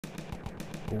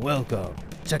Welcome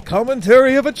to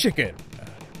Commentary of a Chicken,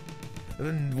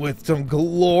 with some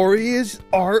glorious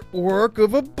artwork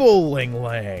of a bowling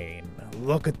lane.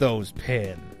 Look at those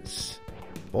pins.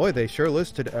 Boy, they sure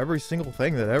listed every single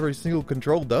thing that every single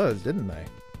control does, didn't they?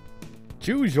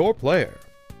 Choose your player.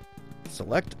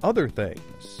 Select other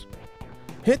things.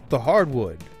 Hit the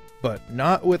hardwood, but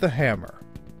not with a hammer.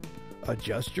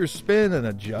 Adjust your spin and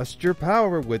adjust your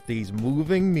power with these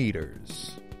moving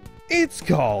meters. It's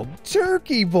called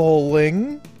turkey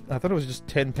bowling. I thought it was just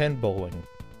 10-pin bowling.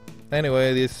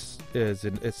 Anyway, this is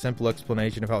a simple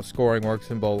explanation of how scoring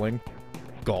works in bowling.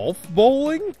 Golf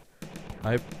bowling?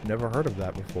 I've never heard of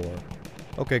that before.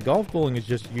 Okay, golf bowling is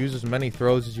just use as many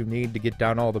throws as you need to get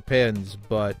down all the pins,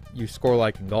 but you score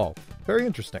like in golf. Very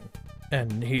interesting.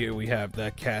 And here we have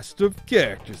the cast of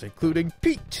characters, including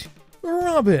Pete,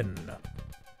 Robin,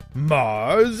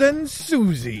 Mars, and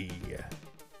Susie.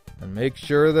 And make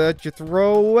sure that you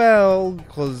throw well,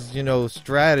 because, you know,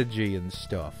 strategy and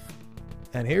stuff.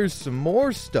 And here's some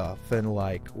more stuff, and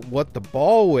like what the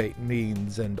ball weight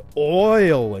means, and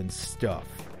oil and stuff.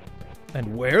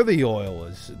 And where the oil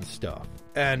is and stuff.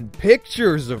 And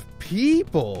pictures of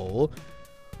people.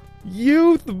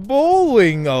 Youth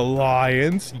Bowling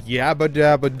Alliance. Yabba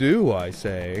dabba doo, I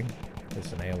say.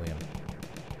 It's an alien.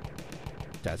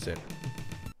 That's it.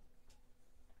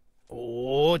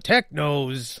 Oh,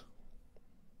 technos.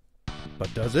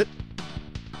 But does it?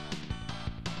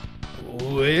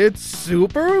 Oh, it's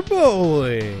Super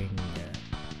Bowling.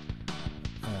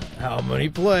 How many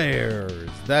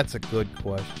players? That's a good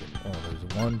question. Oh, there's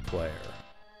one player.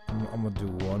 I'm gonna do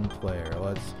one player.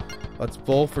 Let's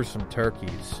bowl for some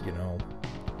turkeys, you know.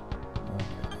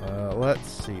 Okay, let's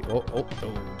see. Well,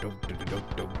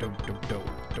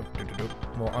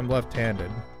 I'm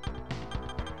left-handed,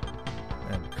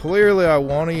 and clearly I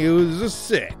want to use a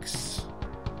 6.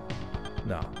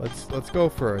 No, let's go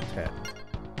for a 10.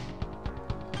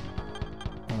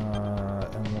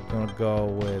 And we're gonna go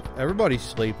with everybody's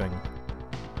sleeping.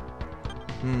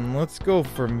 Let's go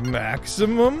for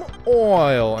maximum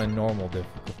oil and normal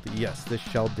difficulty. Yes, this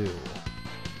shall do.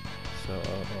 So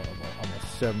I'm gonna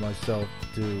set myself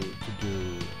to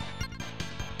do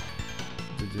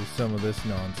some of this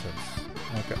nonsense.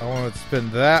 Okay, I want to spin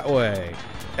that way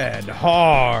and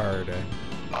hard.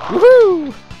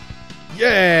 Woohoo!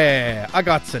 Yeah, I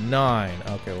got to 9.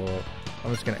 Okay, well,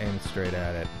 I'm just gonna aim straight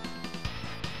at it.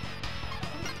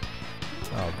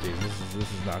 Oh, geez, this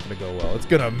is not gonna go well. It's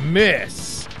gonna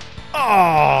miss.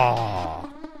 Ah,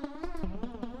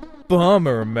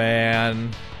 bummer,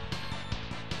 man.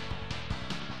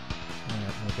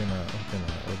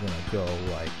 We're gonna go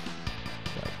like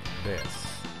this,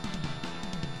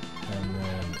 and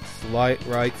then slight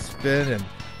right spin and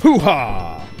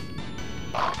hoo-ha!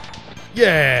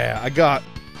 Yeah, I got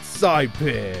side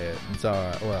pins. All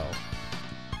right, well.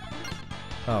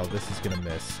 Oh, this is gonna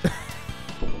miss.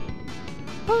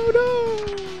 Oh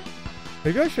no!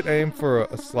 Maybe I should aim for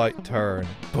a slight turn.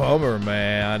 Bummer,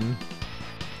 man.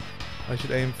 I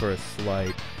should aim for a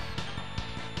slight.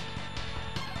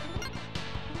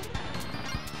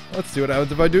 Let's see what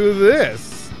happens if I do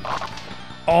this.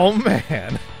 Oh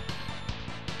man.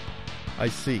 I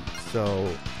see.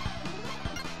 So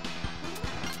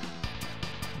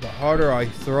the harder I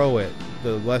throw it,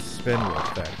 the less spin will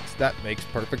affect. That makes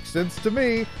perfect sense to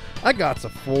me. I got a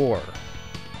 4.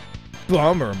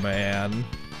 Bummer, man.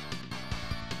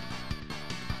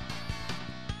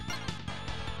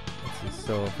 Let's see,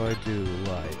 so if I do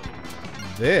like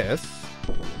this.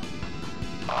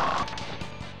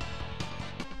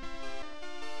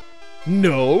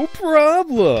 No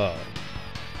problem.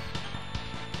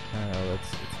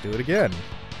 Let's do it again.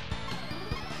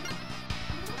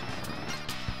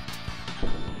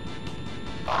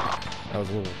 That was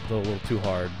a little too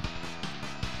hard.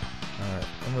 Alright,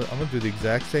 I'm gonna do the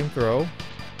exact same throw.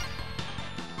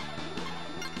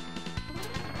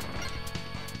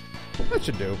 That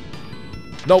should do.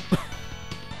 Nope.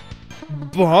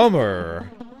 Bummer.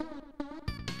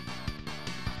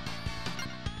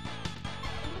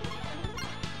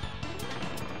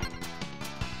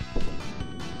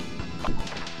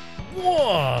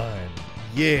 One.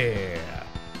 Yeah.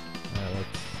 Alright,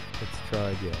 let's try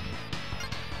again.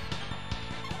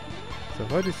 So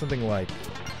if I do something like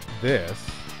this,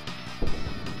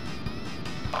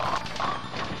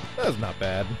 that's not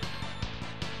bad.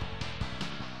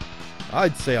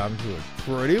 I'd say I'm doing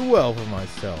pretty well for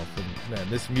myself. And man,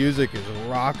 this music is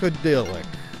rockadilic.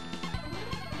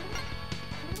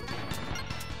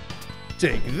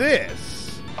 Take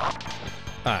this.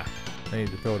 Ah, I need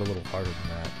to throw it a little harder than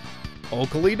that.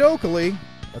 Oakley dokley.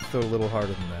 Let's throw it a little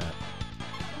harder than that.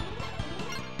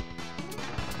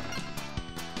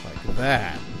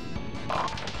 that.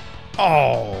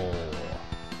 Oh!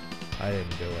 I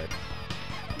didn't do it.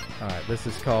 Alright, this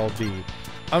is called the...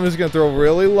 I'm just gonna throw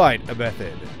really light a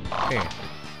method. Alright,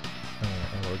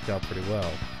 that worked out pretty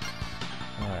well.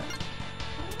 Alright.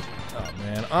 Oh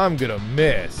man, I'm gonna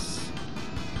miss.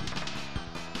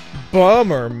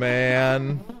 Bummer,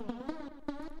 man.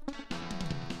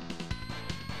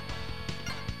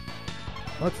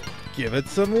 Let's give it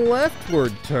some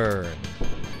leftward turn.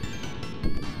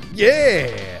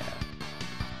 Yeah!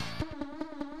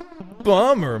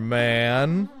 Bummer,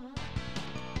 man.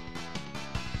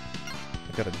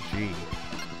 I got a G.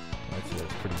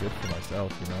 That's pretty good for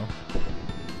myself, you know?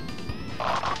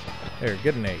 There,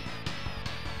 get an 8.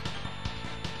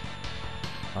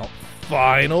 Oh,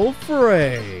 final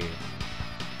frame.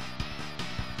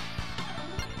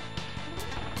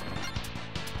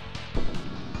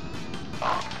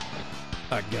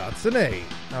 I got an 8.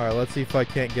 Alright, let's see if I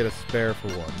can't get a spare for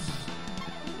once.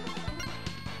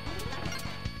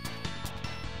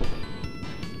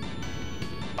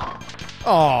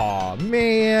 Aw,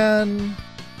 man.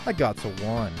 I got to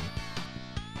 1.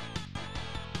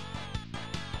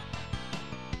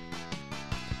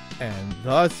 And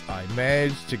thus I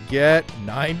managed to get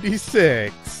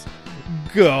 96.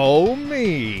 Go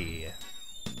me.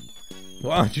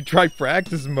 Why don't you try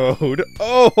practice mode?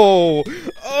 Oh,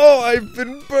 I've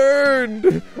been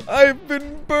burned. I've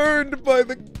been burned by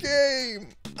the game.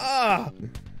 Ah.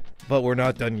 But we're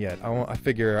not done yet. I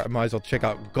figure I might as well check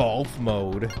out golf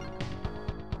mode.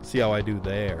 See how I do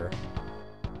there.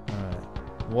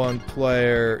 Alright. 1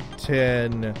 player,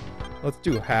 10. Let's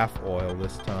do half oil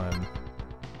this time.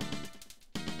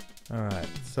 Alright,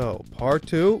 so par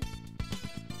 2.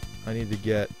 I need to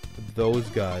get those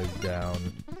guys down.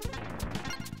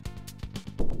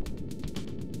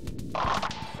 Oh,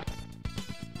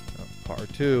 par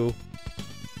 2.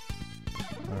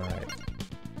 Alright.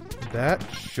 That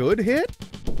should hit?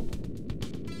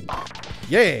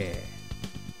 Yeah!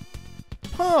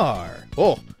 Par!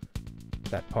 Oh!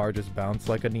 That par just bounced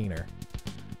like a neener.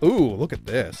 Ooh, look at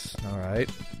this. Alright.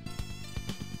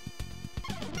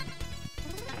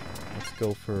 Let's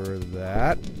go for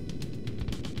that.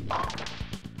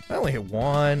 I only hit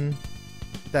 1.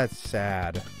 That's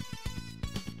sad.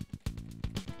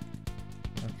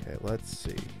 Okay, let's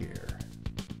see here.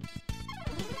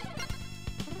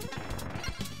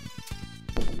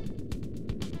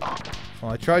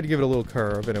 Well, I tried to give it a little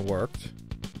curve and it worked.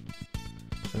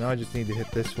 So now I just need to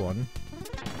hit this one.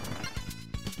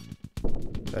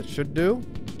 That should do.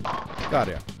 Got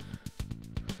it.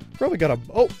 Probably got a...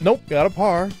 Oh, nope, got a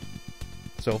par.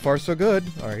 So far, so good.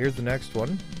 Alright, here's the next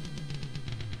one.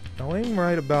 I'll aim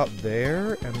right about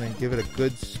there and then give it a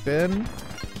good spin.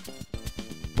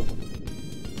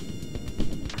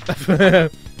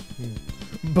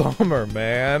 Bummer,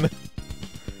 man.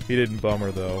 He didn't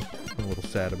bummer, though. I'm a little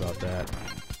sad about that.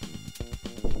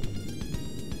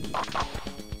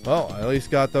 Well, I at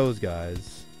least got those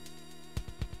guys.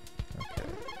 Okay.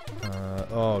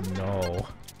 Oh no.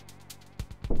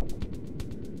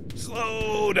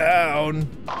 Slow down.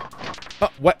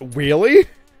 What? Really?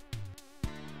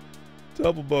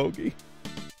 Double bogey.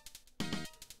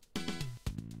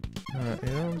 You know,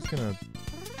 I'm just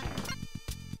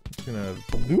gonna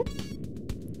whoop.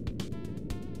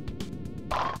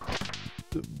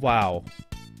 Wow.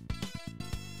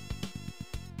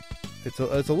 It's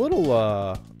a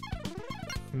little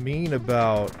mean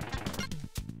about.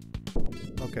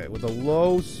 Okay, with a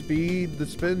low speed, the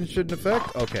spin shouldn't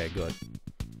affect. Okay, good.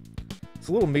 It's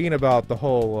a little mean about the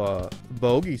whole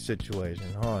bogey situation,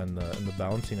 huh? And the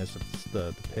bounciness of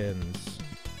the pins.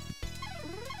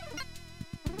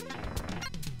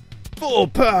 Full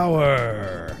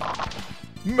power,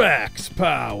 max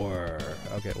power.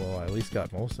 Okay, well I at least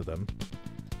got most of them.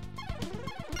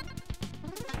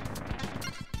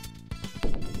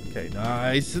 Okay,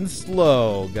 nice and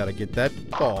slow. Gotta get that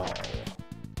ball.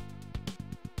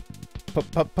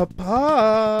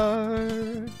 Par.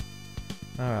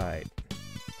 Alright.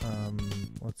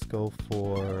 Let's go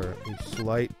for a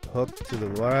slight hook to the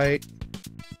right.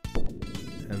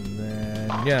 And then,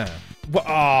 yeah.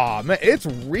 Aw, man, it's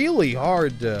really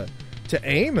hard to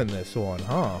aim in this one,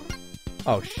 huh?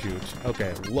 Oh, shoot.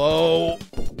 Okay, low.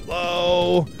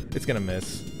 It's gonna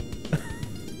miss.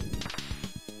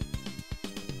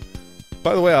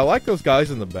 By the way, I like those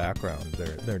guys in the background.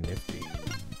 They're nifty.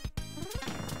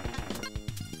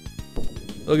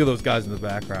 Look at those guys in the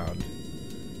background.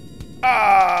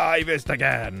 Ah, I missed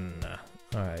again.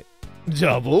 All right,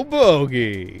 double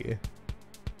bogey.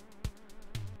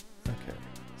 Okay,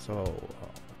 so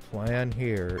the plan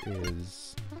here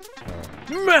is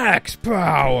max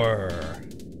power.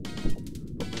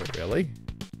 Oh, Really?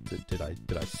 Did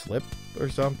I slip or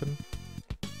something?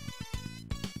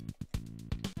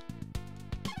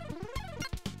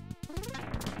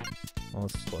 Well,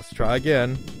 let's try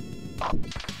again.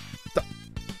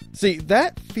 See,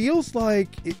 that feels like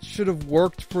it should have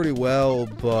worked pretty well,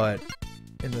 but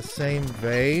in the same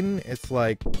vein, it's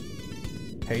like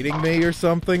hating me or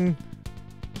something.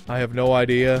 I have no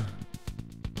idea.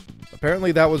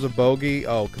 Apparently that was a bogey.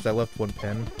 Oh, because I left one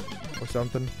pin or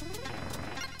something.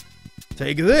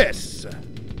 Take this!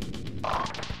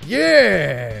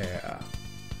 Yeah!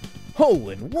 Hole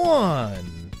in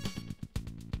one!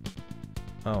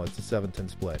 Oh, it's a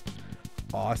 7-10 split.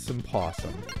 Awesome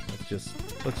possum.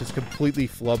 Let's just completely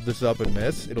flub this up and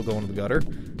miss. It'll go into the gutter.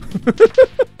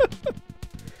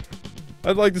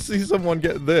 I'd like to see someone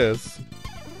get this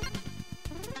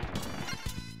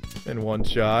in one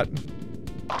shot.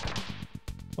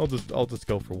 I'll just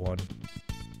go for one.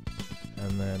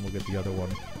 And then we'll get the other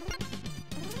one.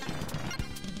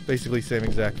 Basically same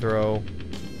exact throw.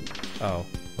 Oh,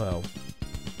 well.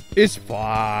 It's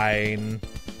fine.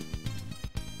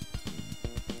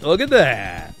 Look at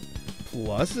that.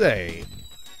 +8.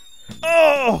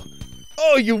 Oh!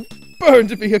 Oh, you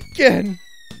burned me again!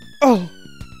 Oh!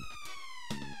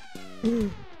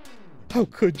 How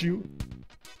could you?